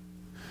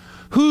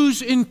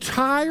 whose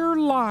entire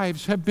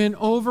lives have been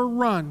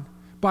overrun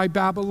by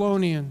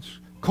Babylonians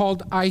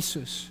called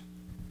ISIS.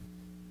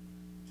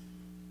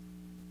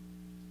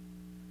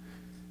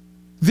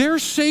 Their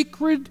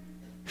sacred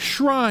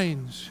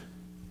shrines,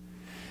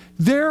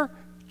 their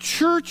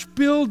church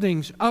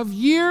buildings of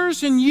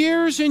years and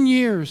years and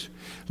years,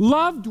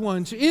 loved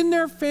ones in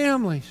their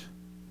families,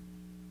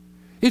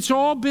 it's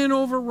all been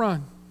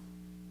overrun.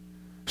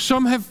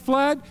 Some have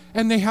fled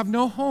and they have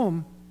no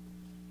home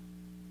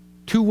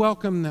to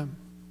welcome them.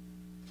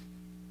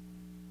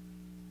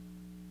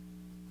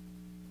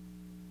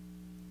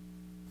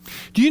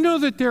 Do you know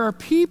that there are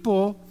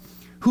people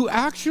who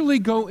actually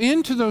go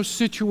into those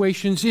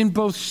situations in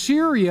both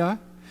Syria,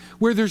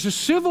 where there's a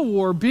civil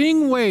war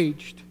being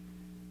waged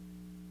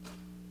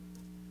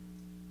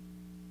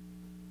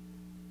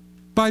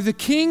by the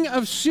king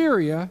of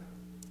Syria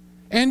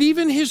and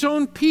even his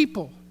own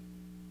people.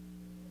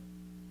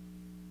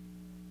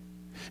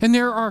 And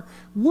there are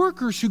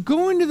workers who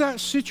go into that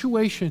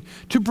situation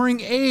to bring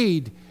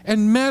aid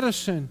and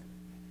medicine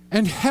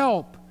and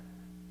help.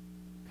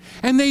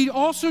 And they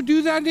also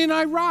do that in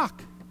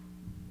Iraq.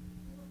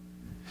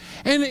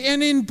 And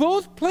in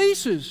both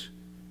places,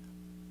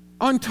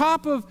 on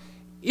top of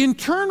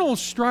internal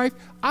strife,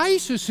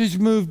 ISIS has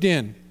moved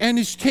in and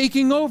is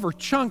taking over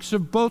chunks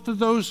of both of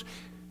those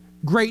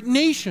great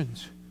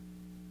nations.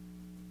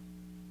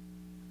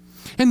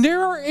 And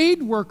there are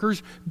aid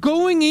workers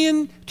going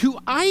into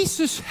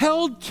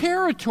ISIS-held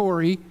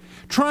territory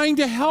trying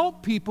to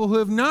help people who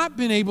have not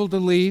been able to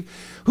leave,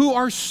 who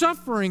are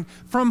suffering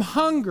from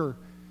hunger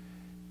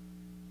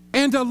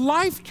and a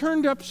life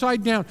turned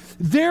upside down.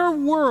 Their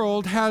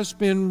world has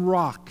been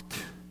rocked.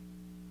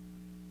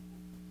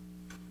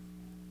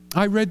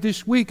 I read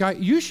this week,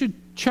 you should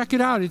check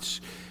it out.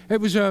 It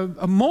was a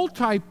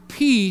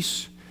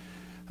multi-piece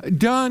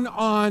done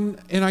on,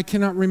 and I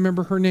cannot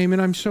remember her name,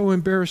 and I'm so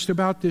embarrassed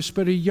about this,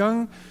 but a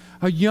young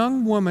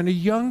woman, a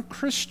young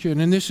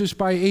Christian, and this is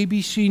by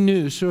ABC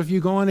News. So if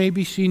you go on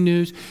ABC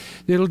News,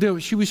 it'll do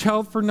it. She was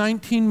held for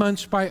 19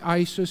 months by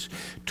ISIS,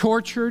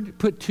 tortured,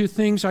 put to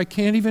things I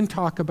can't even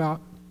talk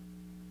about.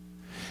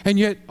 And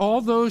yet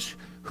all those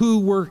who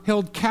were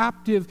held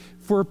captive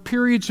for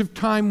periods of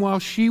time while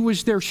she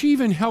was there, she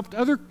even helped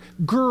other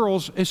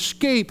girls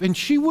escape, and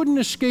she wouldn't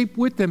escape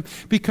with them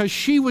because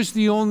she was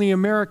the only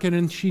American,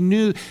 and she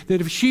knew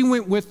that if she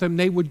went with them,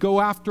 they would go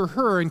after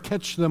her and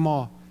catch them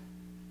all.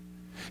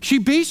 She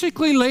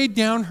basically laid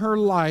down her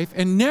life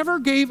and never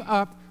gave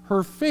up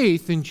her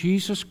faith in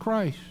Jesus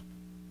Christ.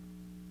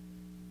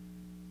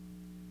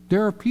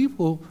 There are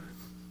people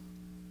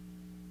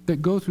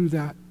that go through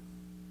that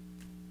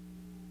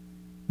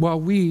while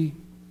we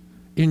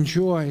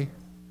enjoy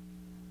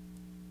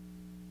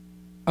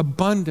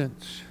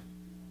abundance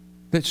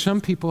that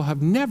some people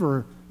have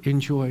never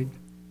enjoyed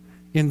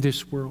in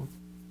this world.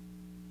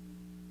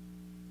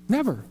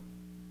 Never.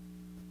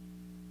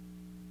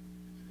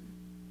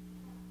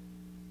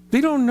 They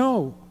don't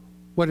know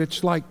what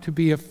it's like to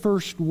be a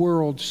first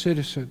world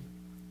citizen.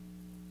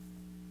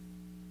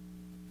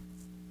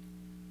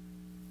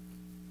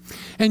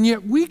 And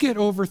yet we get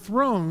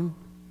overthrown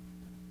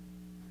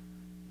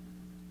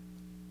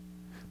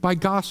by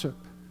gossip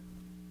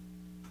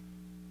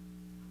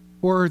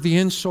or the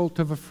insult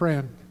of a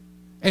friend.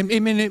 And I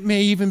mean, it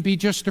may even be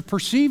just a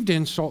perceived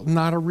insult,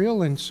 not a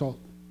real insult.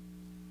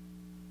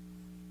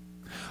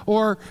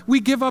 Or we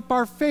give up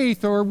our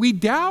faith, or we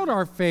doubt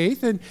our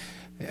faith, and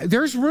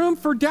there's room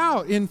for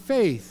doubt in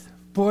faith.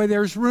 Boy,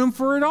 there's room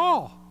for it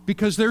all,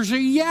 because there's a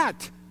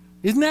yet.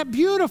 Isn't that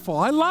beautiful?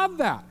 I love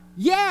that.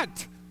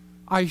 Yet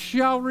I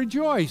shall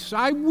rejoice.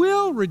 I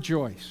will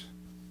rejoice.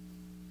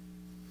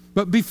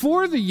 But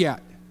before the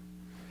yet,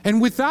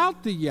 and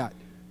without the yet,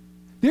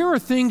 there are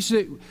things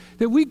that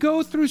we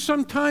go through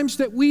sometimes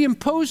that we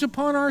impose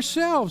upon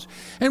ourselves,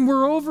 and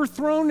we're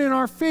overthrown in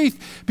our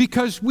faith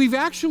because we've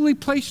actually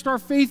placed our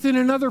faith in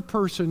another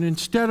person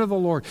instead of the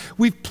Lord.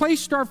 We've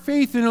placed our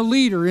faith in a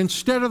leader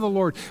instead of the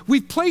Lord.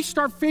 We've placed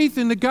our faith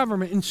in the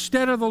government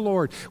instead of the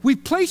Lord.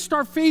 We've placed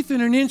our faith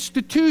in an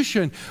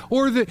institution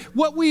or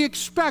what we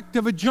expect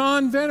of a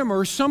John Venom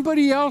or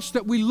somebody else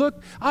that we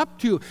look up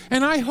to.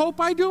 And I hope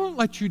I don't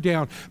let you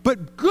down.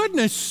 But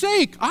goodness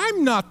sake,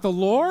 I'm not the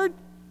Lord.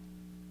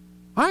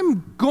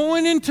 I'm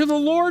going into the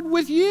Lord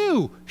with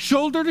you,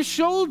 shoulder to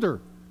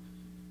shoulder.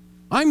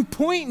 I'm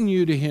pointing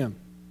you to Him,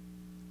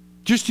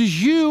 just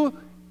as you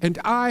and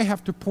I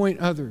have to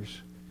point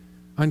others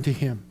unto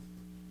Him.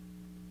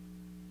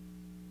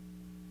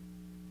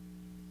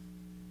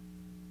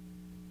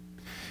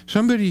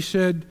 Somebody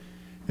said,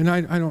 and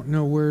I don't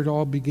know where it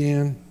all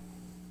began,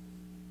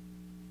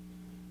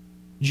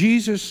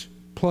 Jesus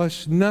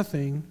plus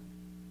nothing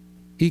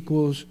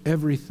equals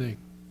everything.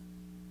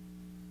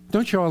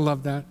 Don't you all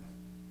love that?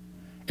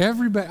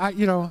 Everybody,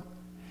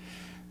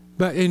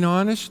 but in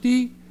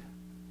honesty,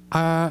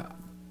 I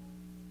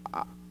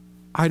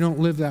don't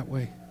live that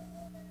way.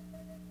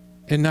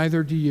 And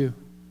neither do you.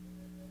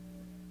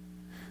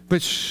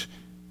 But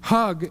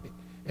Hug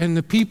and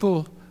the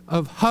people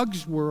of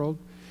Hug's world,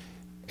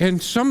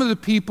 and some of the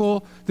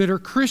people that are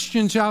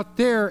Christians out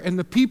there and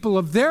the people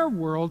of their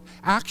world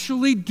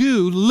actually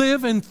do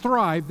live and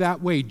thrive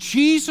that way.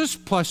 Jesus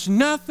plus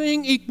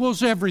nothing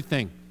equals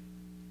everything.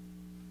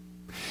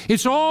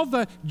 It's all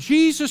the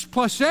Jesus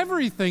plus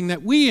everything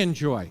that we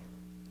enjoy.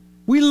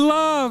 We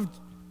love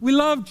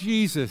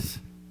Jesus.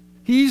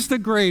 He's the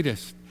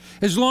greatest.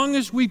 As long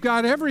as we've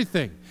got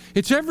everything.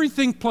 It's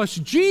everything plus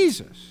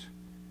Jesus.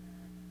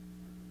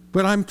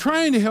 But I'm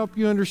trying to help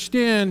you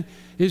understand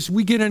is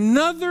we get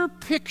another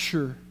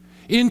picture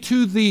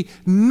into the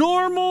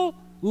normal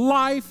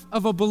life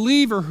of a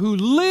believer who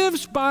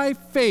lives by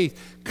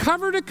faith,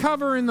 cover to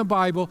cover in the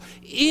Bible,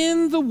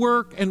 in the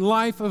work and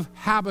life of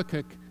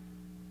Habakkuk.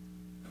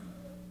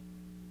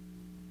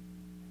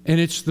 And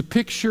it's the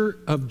picture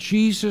of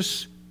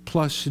Jesus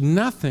plus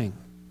nothing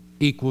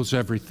equals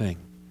everything.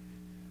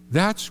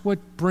 That's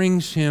what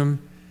brings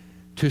him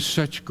to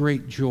such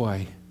great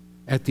joy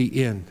at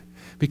the end.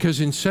 Because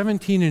in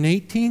 17 and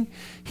 18,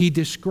 he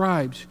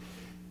describes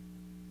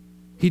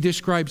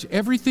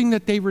everything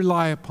that they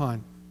rely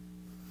upon.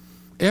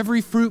 Every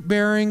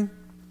fruit-bearing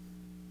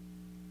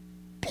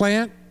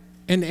plant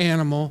and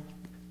animal,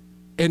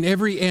 and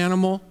every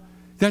animal,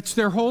 that's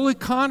their whole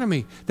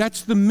economy.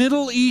 That's the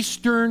Middle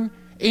Eastern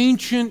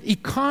ancient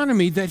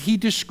economy that he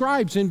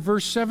describes in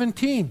verse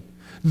 17.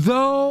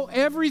 Though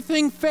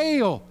everything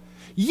fail,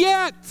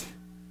 yet,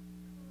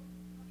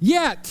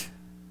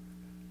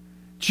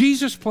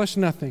 Jesus plus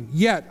nothing,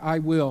 yet I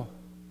will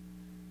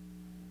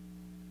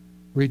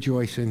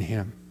rejoice in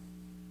him.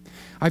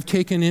 I've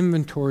taken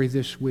inventory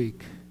this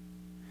week,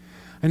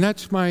 and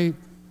that's my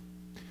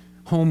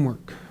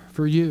homework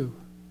for you.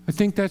 I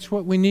think that's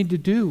what we need to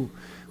do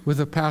with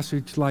a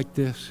passage like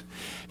this.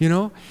 You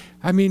know,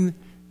 I mean,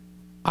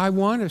 I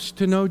want us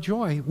to know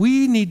joy.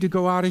 We need to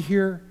go out of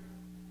here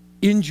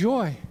in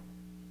joy.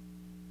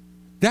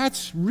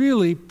 That's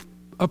really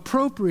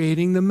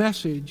appropriating the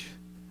message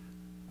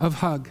of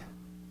hug.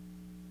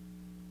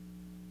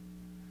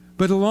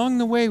 But along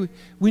the way,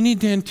 we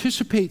need to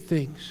anticipate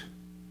things.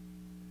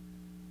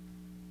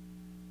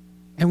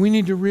 And we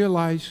need to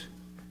realize,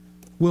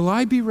 will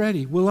I be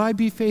ready? Will I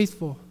be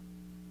faithful?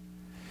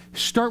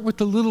 Start with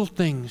the little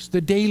things,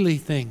 the daily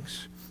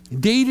things.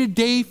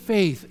 Day-to-day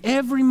faith,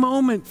 every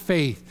moment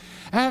faith.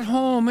 At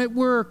home, at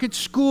work, at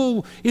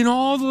school, in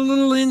all the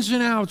little ins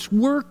and outs.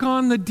 Work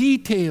on the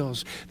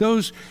details.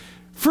 Those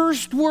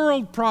first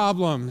world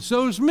problems,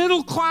 those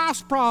middle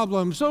class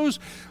problems, those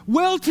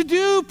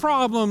well-to-do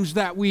problems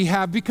that we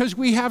have because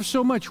we have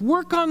so much.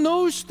 Work on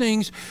those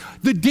things,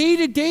 the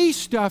day-to-day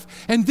stuff,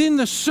 and then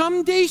the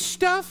someday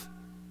stuff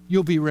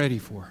you'll be ready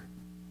for.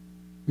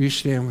 Will you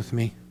stand with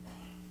me?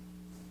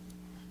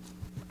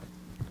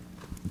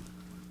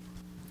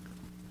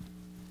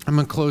 I'm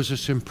going to close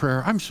this in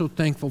prayer. I'm so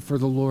thankful for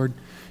the Lord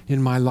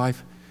in my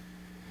life.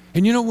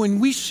 And you know, when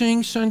we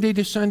sing Sunday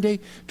to Sunday,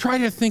 try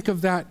to think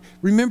of that.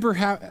 Remember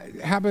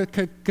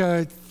Habakkuk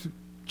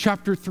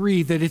chapter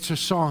 3, that it's a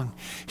song.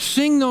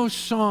 Sing those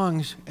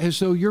songs as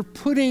though you're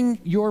putting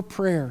your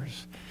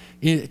prayers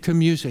to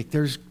music.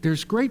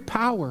 There's great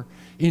power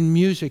in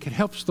music. It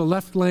helps the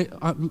left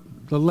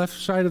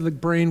side of the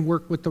brain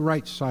work with the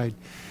right side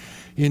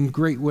in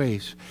great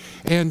ways.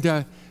 And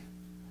I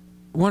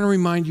want to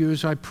remind you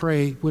as I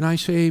pray, when I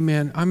say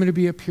amen, I'm going to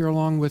be up here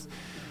along with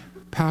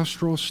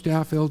pastoral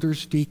staff,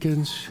 elders,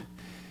 deacons.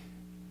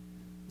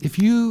 If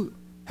you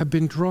have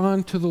been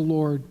drawn to the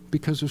Lord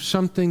because of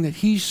something that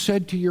He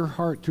said to your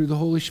heart through the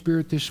Holy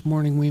Spirit this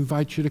morning, we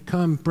invite you to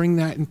come. Bring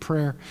that in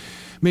prayer.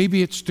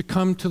 Maybe it's to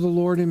come to the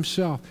Lord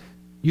Himself.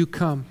 You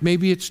come.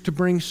 Maybe it's to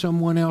bring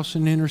someone else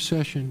in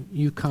intercession.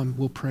 You come.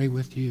 We'll pray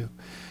with you.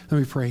 Let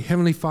me pray.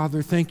 Heavenly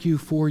Father, thank you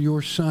for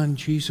your Son,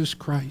 Jesus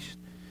Christ.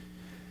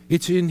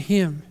 It's in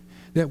Him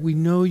that we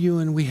know you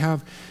and we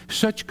have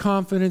such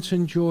confidence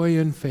and joy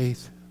and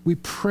faith. We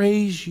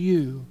praise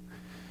you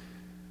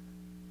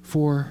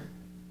for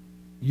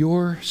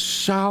your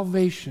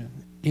salvation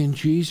in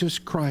Jesus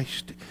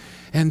Christ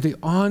and the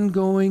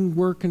ongoing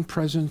work and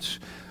presence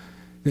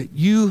that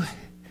you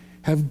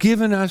have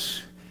given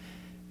us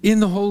in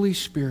the Holy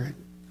Spirit.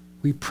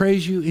 We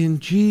praise you in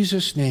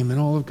Jesus' name, and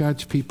all of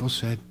God's people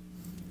said,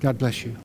 God bless you.